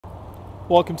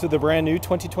Welcome to the brand new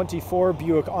 2024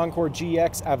 Buick Encore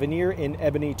GX Avenir in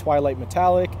Ebony Twilight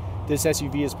Metallic. This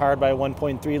SUV is powered by a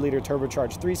 1.3-liter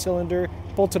turbocharged 3-cylinder,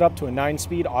 bolted up to a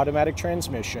 9-speed automatic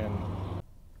transmission.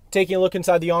 Taking a look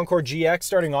inside the Encore GX,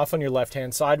 starting off on your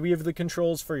left-hand side, we have the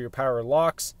controls for your power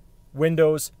locks,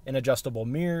 windows, and adjustable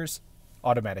mirrors,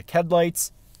 automatic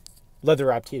headlights,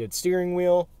 leather-wrapped heated steering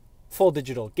wheel, full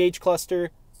digital gauge cluster,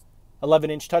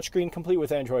 11-inch touchscreen complete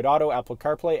with Android Auto, Apple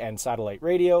CarPlay, and satellite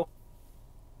radio,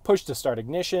 push-to-start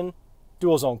ignition,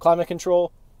 dual-zone climate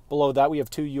control. Below that, we have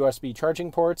 2 USB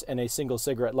charging ports and a single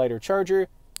cigarette lighter charger.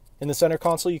 In the center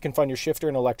console, you can find your shifter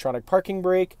and electronic parking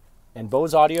brake, and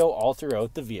Bose audio all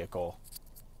throughout the vehicle.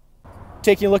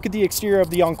 Taking a look at the exterior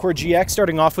of the Encore GX,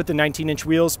 starting off with the 19-inch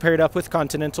wheels paired up with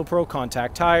Continental Pro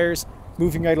contact tires.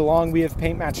 Moving right along, we have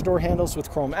paint-matched door handles with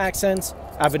chrome accents,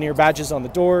 Avenir badges on the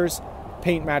doors,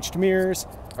 paint-matched mirrors.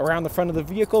 Around the front of the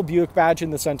vehicle, Buick badge in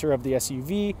the center of the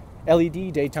SUV,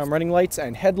 LED daytime running lights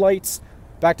and headlights.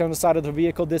 Back down the side of the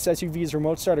vehicle, this SUV is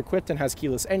remote start equipped and has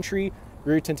keyless entry,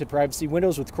 rear tinted privacy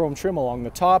windows with chrome trim along the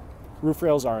top, roof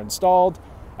rails are installed.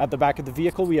 At the back of the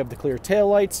vehicle, we have the clear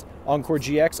taillights, Encore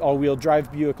GX all-wheel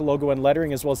drive Buick logo and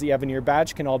lettering, as well as the Avenir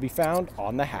badge can all be found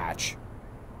on the hatch.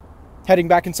 Heading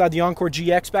back inside the Encore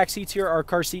GX, back seats here are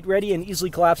car seat ready and easily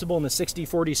collapsible in the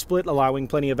 60-40 split, allowing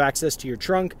plenty of access to your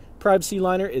trunk. Privacy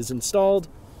liner is installed.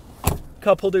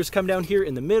 Cup holders come down here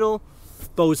in the middle.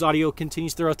 Bose audio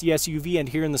continues throughout the SUV, and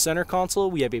here in the center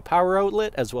console we have a power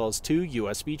outlet as well as 2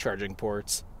 USB charging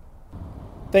ports.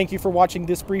 Thank you for watching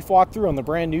this brief walkthrough on the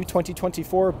brand new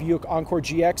 2024 Buick Encore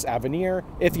GX Avenir.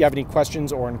 If you have any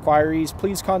questions or inquiries,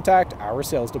 please contact our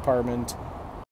sales department.